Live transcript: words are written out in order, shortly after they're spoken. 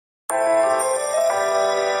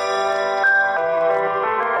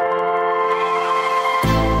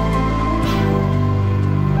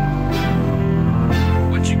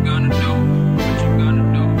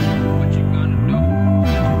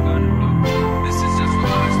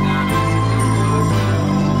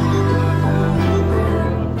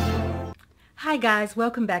guys,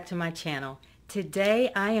 welcome back to my channel.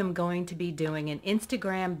 Today I am going to be doing an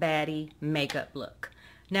Instagram baddie makeup look.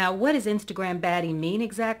 Now what does Instagram baddie mean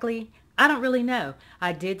exactly? I don't really know.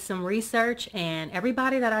 I did some research and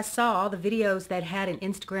everybody that I saw, all the videos that had an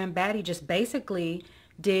Instagram baddie just basically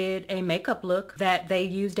did a makeup look that they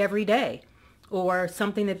used every day or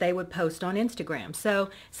something that they would post on Instagram. So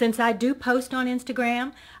since I do post on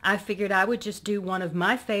Instagram, I figured I would just do one of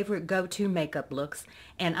my favorite go-to makeup looks,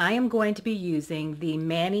 and I am going to be using the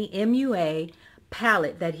Manny Mua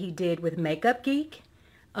palette that he did with Makeup Geek.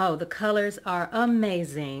 Oh, the colors are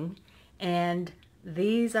amazing, and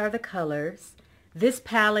these are the colors. This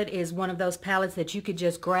palette is one of those palettes that you could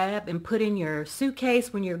just grab and put in your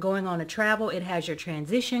suitcase when you're going on a travel. It has your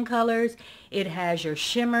transition colors, it has your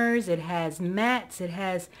shimmers, it has mattes, it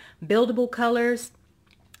has buildable colors.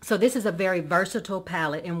 So this is a very versatile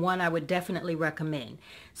palette and one I would definitely recommend.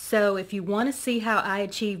 So if you want to see how I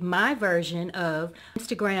achieve my version of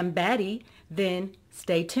Instagram baddie, then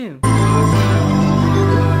stay tuned.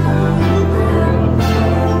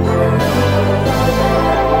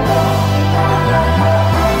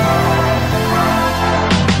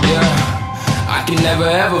 Never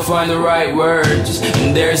ever find the right words,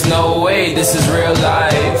 and there's no way this is real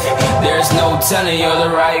life. There's no telling you're the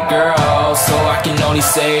right girl, so I can only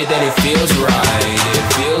say that it feels right. It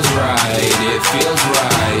feels right, it feels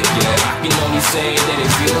right. Yeah, I can only say that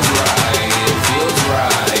it feels right. It feels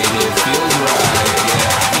right, it feels right.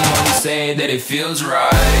 Yeah, I can only say that it feels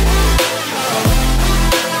right.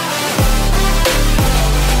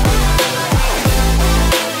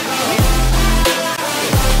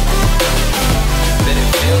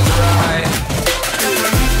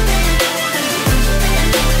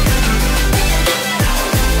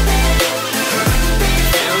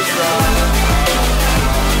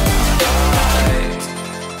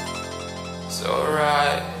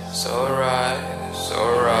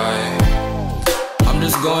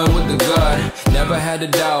 Going with the gut, never had a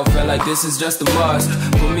doubt, felt like this is just a must.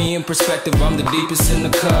 Put me in perspective, I'm the deepest in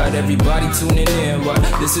the cut. Everybody tuning in, but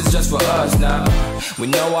this is just for us now. We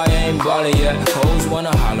know I ain't ballin' yet, hoes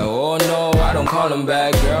wanna holler, oh no, I don't call them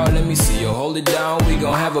back. Girl, let me see you hold it down, we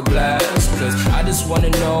gon' have a blast. Cause I just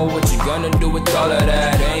wanna know what you gonna do with all of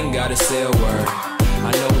that. Ain't gotta say a word,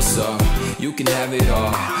 I know what's up. You can have it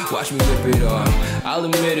all, watch me rip it off. I'll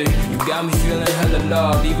admit it, you got me feeling hella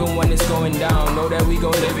loved. Even when it's going down, know that we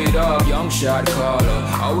gon' live it up. Young shot caller,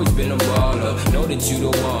 always been a baller. Know that you the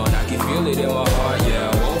one, I can feel it in my heart. Yeah,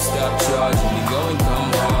 I won't stop charging me, go and come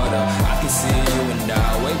harder. I can see you and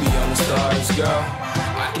I, way beyond the stars, girl.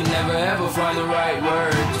 I can never ever find the right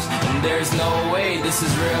words, and there's no way this is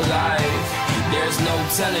real life. There's no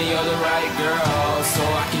telling you're the right girl, so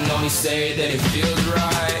I can only say that it feels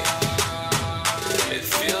right. It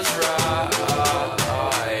feels right,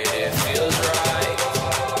 it feels right,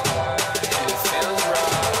 it feels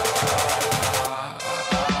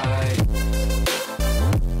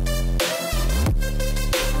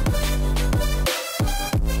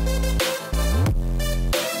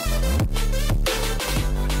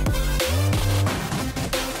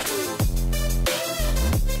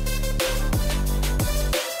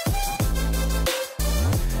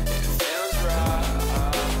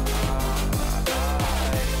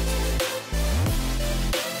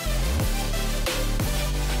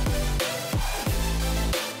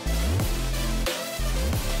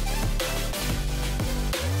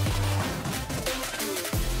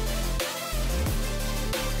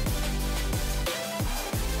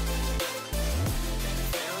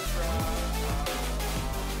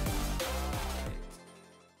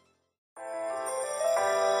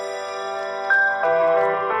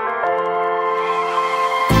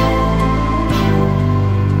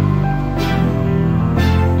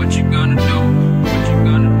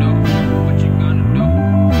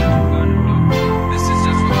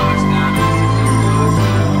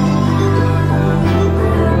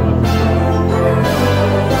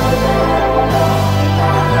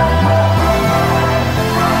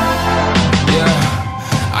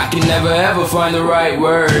find the right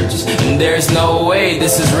words, and there's no way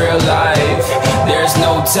this is real life. There's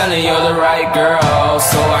no telling you're the right girl,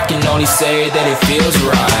 so I can only say that it feels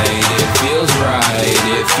right. It feels right,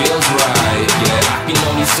 it feels right. Yeah, I can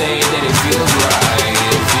only say that it feels right.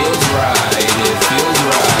 It feels right, it feels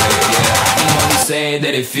right. Yeah, I can only say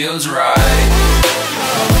that it feels right.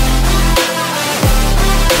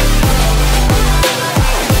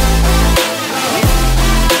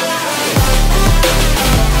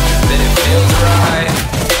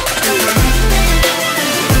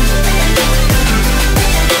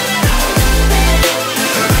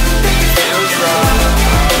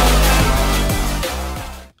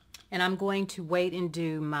 And I'm going to wait and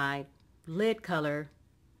do my lid color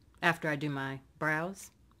after I do my brows.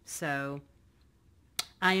 So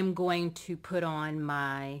I am going to put on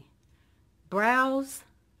my brows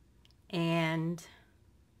and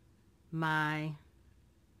my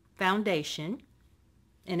foundation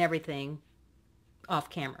and everything off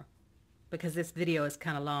camera because this video is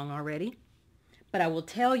kind of long already. But I will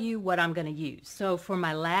tell you what I'm going to use. So for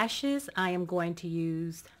my lashes, I am going to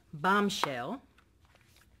use Bombshell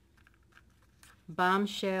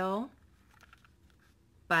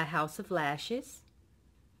by House of Lashes.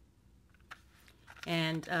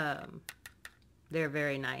 And they're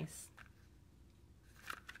very nice.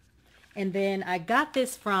 And then I got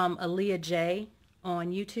this from Aaliyah J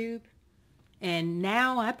on YouTube. And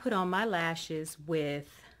now I put on my lashes with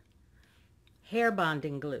hair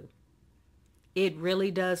bonding glue. It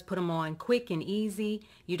really does put them on quick and easy.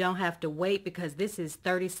 You don't have to wait because this is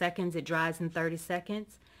 30 seconds. It dries in 30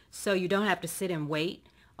 seconds. So you don't have to sit and wait.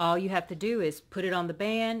 All you have to do is put it on the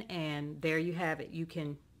band and there you have it. You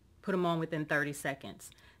can put them on within 30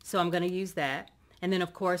 seconds. So I'm going to use that. And then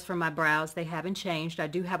of course for my brows, they haven't changed. I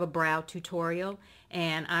do have a brow tutorial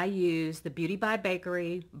and I use the Beauty by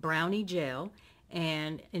Bakery Brownie Gel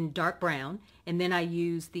and in dark brown. And then I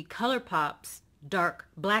use the Colourpop's dark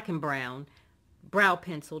black and brown brow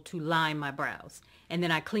pencil to line my brows. And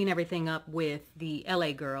then I clean everything up with the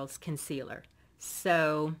LA Girls concealer.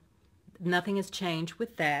 So nothing has changed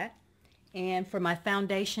with that. And for my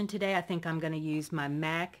foundation today, I think I'm going to use my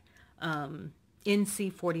MAC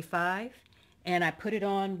NC45. And I put it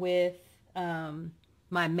on with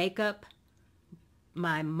my makeup,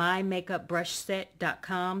 my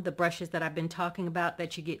mymakeupbrushset.com, the brushes that I've been talking about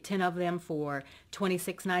that you get 10 of them for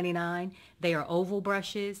 $26.99. They are oval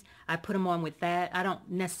brushes. I put them on with that. I don't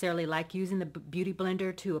necessarily like using the Beauty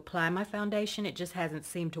Blender to apply my foundation. It just hasn't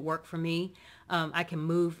seemed to work for me. I can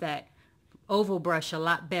move that oval brush a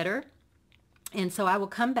lot better. And so I will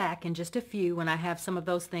come back in just a few when I have some of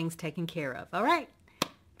those things taken care of. All right,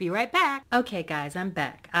 be right back. Okay guys, I'm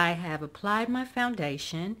back. I have applied my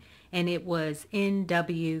foundation and it was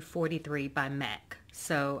NW43 by MAC.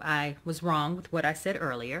 So I was wrong with what I said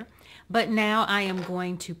earlier. But now I am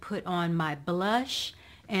going to put on my blush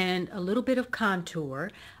and a little bit of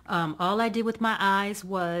contour. All I did with my eyes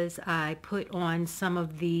was I put on some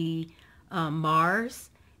of the Mars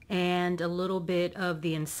and a little bit of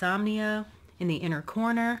the Insomnia in the inner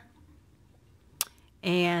corner.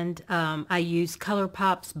 And I used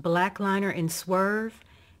Colourpop's black liner in Swerve.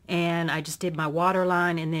 And I just did my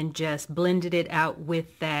waterline and then just blended it out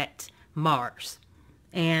with that Mars.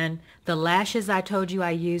 And the lashes I told you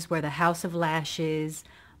I used were the House of Lashes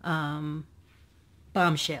Bombshell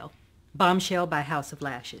by House of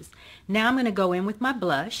Lashes. Now I'm going to go in with my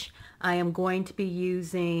blush. I am going to be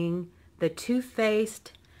using the Too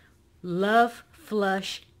Faced Love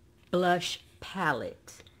Flush Blush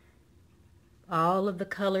Palette. All of the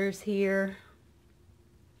colors here.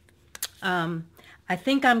 I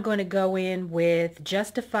think I'm going to go in with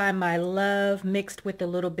Justify My Love mixed with a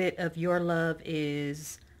little bit of Your Love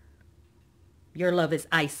is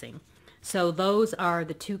Icing. So those are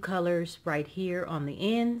the two colors right here on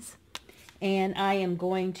the ends. And I am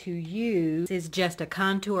going to use, this is just a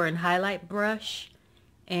contour and highlight brush.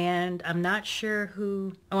 And I'm not sure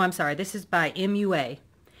who, oh I'm sorry, this is by MUA.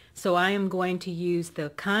 So I am going to use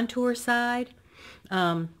the contour side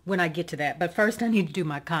when I get to that. But first I need to do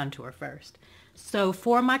my contour first. So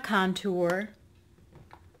for my contour,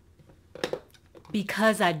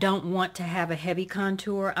 because I don't want to have a heavy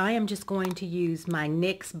contour, I am just going to use my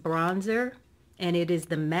NYX bronzer, and it is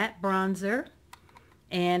the matte bronzer,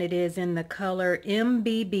 and it is in the color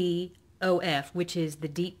MBBOF, which is the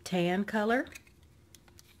deep tan color.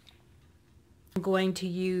 I'm going to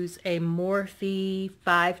use a Morphe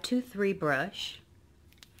 523 brush,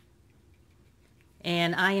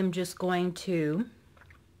 and I am just going to,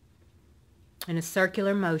 in a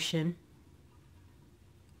circular motion,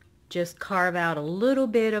 just carve out a little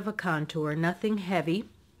bit of a contour, nothing heavy,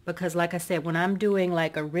 because like I said, when I'm doing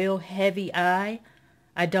like a real heavy eye,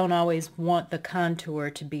 I don't always want the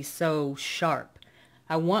contour to be so sharp.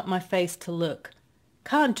 I want my face to look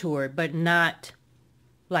contoured, but not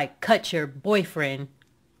like cut your boyfriend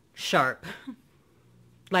sharp,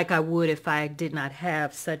 like I would if I did not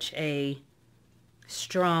have such a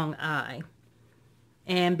strong eye.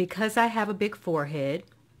 And because I have a big forehead,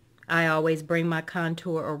 I always bring my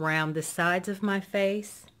contour around the sides of my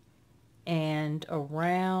face and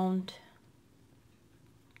around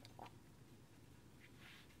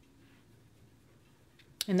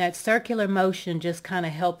and that circular motion just kind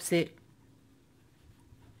of helps it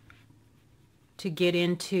to get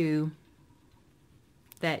into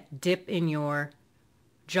that dip in your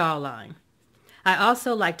jawline. I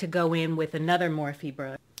also like to go in with another Morphe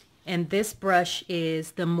brush. And this brush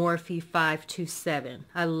is the Morphe 527.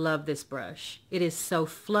 I love this brush. It is so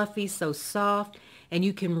fluffy, so soft, and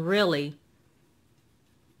you can really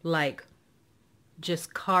like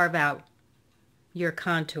just carve out your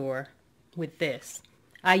contour with this.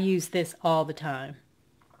 I use this all the time.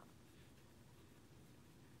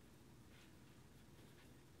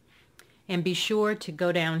 And be sure to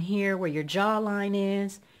go down here where your jawline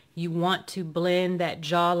is. You want to blend that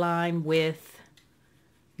jawline with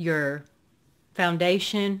your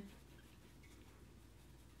foundation.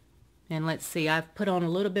 And let's see, I've put on a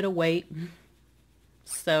little bit of weight,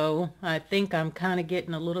 so I think I'm kind of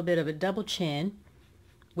getting a little bit of a double chin,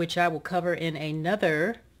 which I will cover in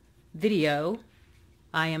another video.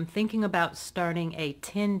 I am thinking about starting a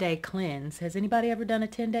 10-day cleanse. Has anybody ever done a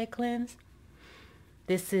 10-day cleanse?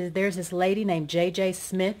 There's this lady named JJ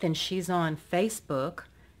Smith, and she's on Facebook,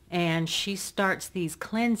 and she starts these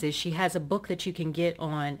cleanses. She has a book that you can get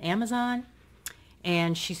on Amazon,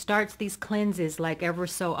 and she starts these cleanses like ever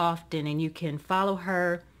so often, and you can follow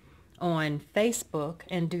her on Facebook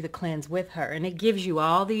and do the cleanse with her. And it gives you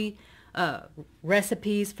all the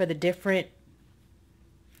recipes for the different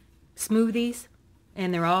smoothies,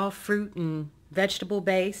 and they're all fruit and vegetable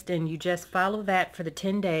based, and you just follow that for the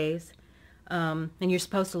 10 days. And you're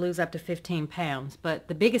supposed to lose up to 15 pounds. But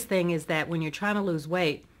the biggest thing is that when you're trying to lose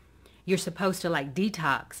weight, you're supposed to like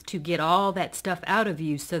detox to get all that stuff out of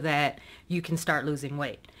you so that you can start losing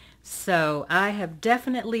weight. So I have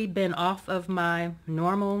definitely been off of my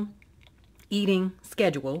normal eating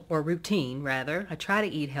schedule, or routine rather. I try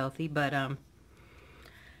to eat healthy, but I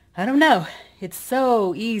don't know. It's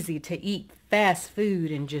so easy to eat fast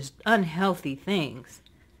food and just unhealthy things,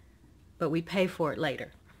 but we pay for it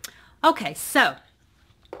later. Okay, so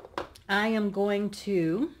I am going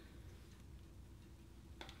to,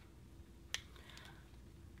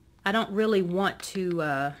 I don't really want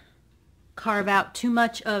to carve out too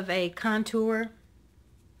much of a contour,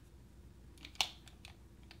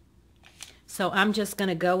 so I'm just going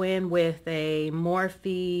to go in with a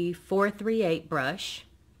Morphe 438 brush,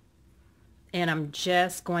 and I'm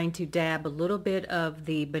just going to dab a little bit of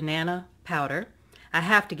the banana powder. I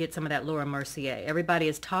have to get some of that Laura Mercier. Everybody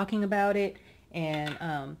is talking about it, and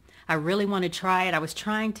I really want to try it. I was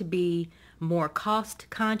trying to be more cost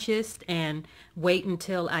conscious and wait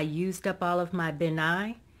until I used up all of my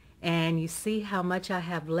Benai, and you see how much I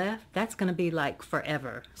have left? That's going to be like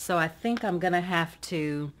forever. So I think I'm going to have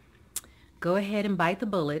to go ahead and bite the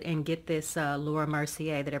bullet and get this Laura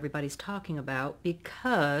Mercier that everybody's talking about,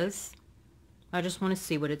 because I just want to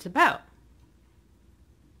see what it's about.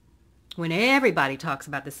 When everybody talks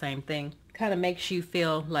about the same thing, kind of makes you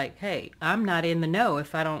feel like, hey, I'm not in the know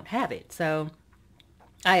if I don't have it. So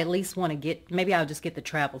I at least want to get, maybe I'll just get the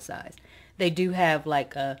travel size. They do have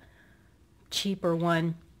like a cheaper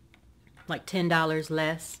one, like $10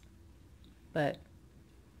 less, but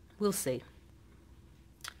we'll see.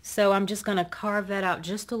 So I'm just going to carve that out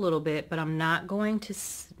just a little bit, but I'm not going to,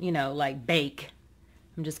 you know, like bake.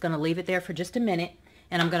 I'm just going to leave it there for just a minute,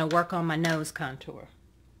 and I'm going to work on my nose contour.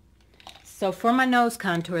 So for my nose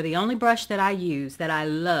contour, the only brush that I use that I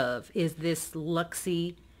love is this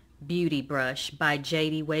Luxie Beauty brush by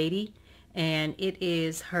J.D. Wadey, and it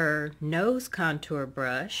is her nose contour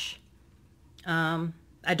brush.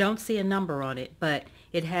 I don't see a number on it, but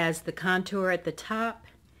it has the contour at the top,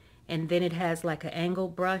 and then it has like an angle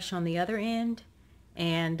brush on the other end,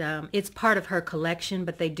 and it's part of her collection,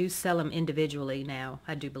 but they do sell them individually now,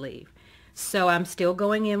 I do believe. So I'm still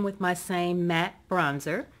going in with my same matte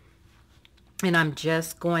bronzer, and I'm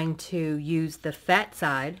just going to use the fat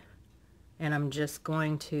side, and I'm just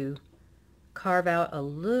going to carve out a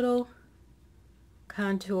little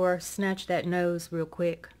contour, snatch that nose real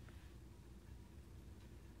quick.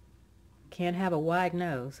 Can't have a wide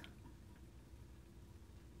nose.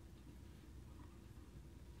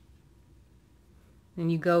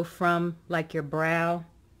 And you go from like your brow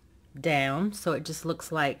down, so it just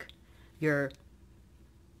looks like your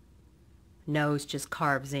nose just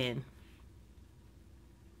carves in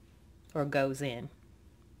or goes in.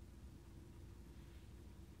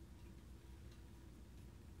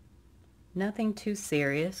 Nothing too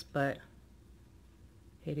serious, but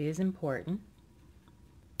it is important.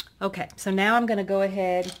 Okay, so now I'm going to go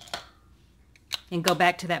ahead and go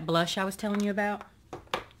back to that blush I was telling you about.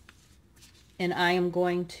 And I am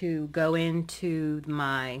going to go into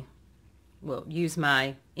my, well, use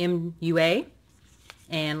my MUA.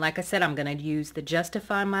 And like I said, I'm going to use the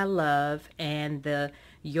Justify My Love and the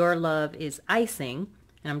Your Love is Icing.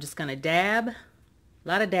 And I'm just going to dab, a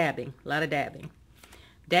lot of dabbing, a lot of dabbing.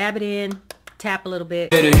 dab it in, tap a little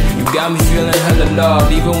bit. You got me feeling hella love,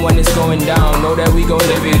 even when it's going down. Know that we gon'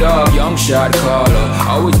 live it up. Young shot caller,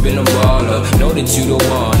 always been a baller. Know that you the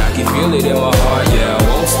one, I can feel it in my heart. Yeah, I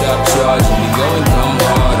won't stop charging, we going come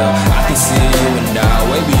harder. I can see you and I,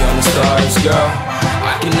 way beyond the stars, girl.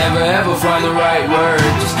 I can never ever find the right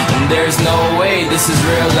words, and there's no way this is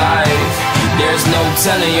real life. There's no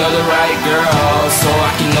telling you're the right girl, so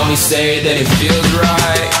I can only say that it feels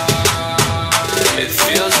right. It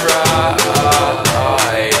feels right.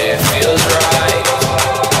 It feels right.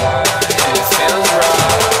 It feels right.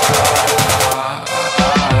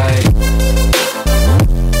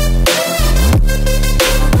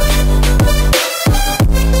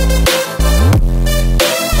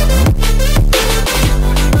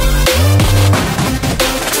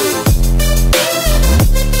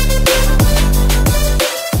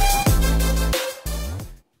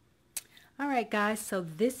 Guys, so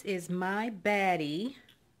this is my Baddie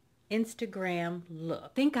Instagram look. I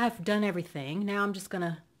think I've done everything. Now I'm just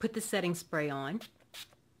gonna put the setting spray on.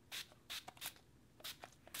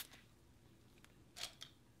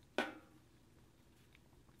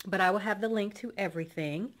 But I will have the link to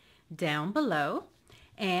everything down below.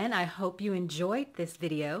 And I hope you enjoyed this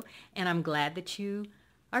video, and I'm glad that you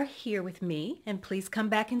are here with me. And please come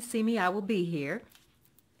back and see me. I will be here.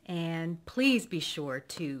 And please be sure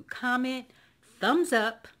to comment, thumbs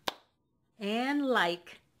up, and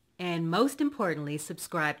like, and most importantly,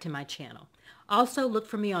 subscribe to my channel. Also, look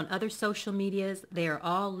for me on other social medias. They are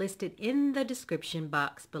all listed in the description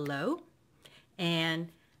box below.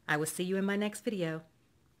 And I will see you in my next video.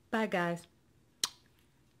 Bye, guys.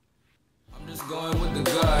 I'm just going with the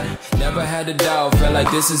gut, never had a doubt, felt like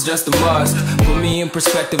this is just a must. Put me in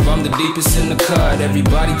perspective, I'm the deepest in the cut.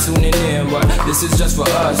 Everybody tuning in, but this is just for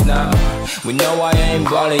us now. We know I ain't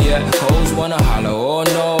ballin' yet, hoes wanna holler, oh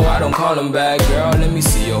no, I don't call them back. Girl, let me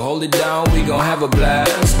see you hold it down, we gon' have a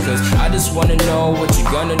blast. Cause I just wanna know what you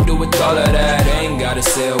gonna do with all of that. Ain't gotta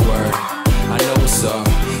say a word, I know what's up,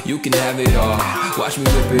 you can have it all. Watch me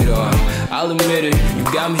rip it off, I'll admit it. You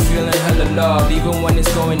got me feeling hella love, even when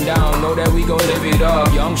it's going down. Know that we gon' live it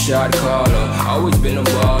up. Young shot caller, always been a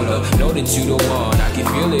baller. Know that you the one, I can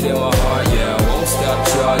feel it in my heart. Yeah, I won't stop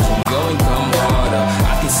charging, going come harder.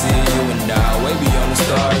 I can see you and I, way beyond the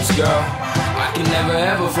stars, girl. I can never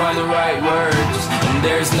ever find the right words, and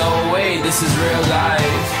there's no way this is real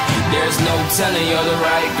life. There's no telling you're the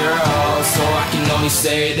right girl, so I can only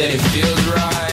say that it feels right.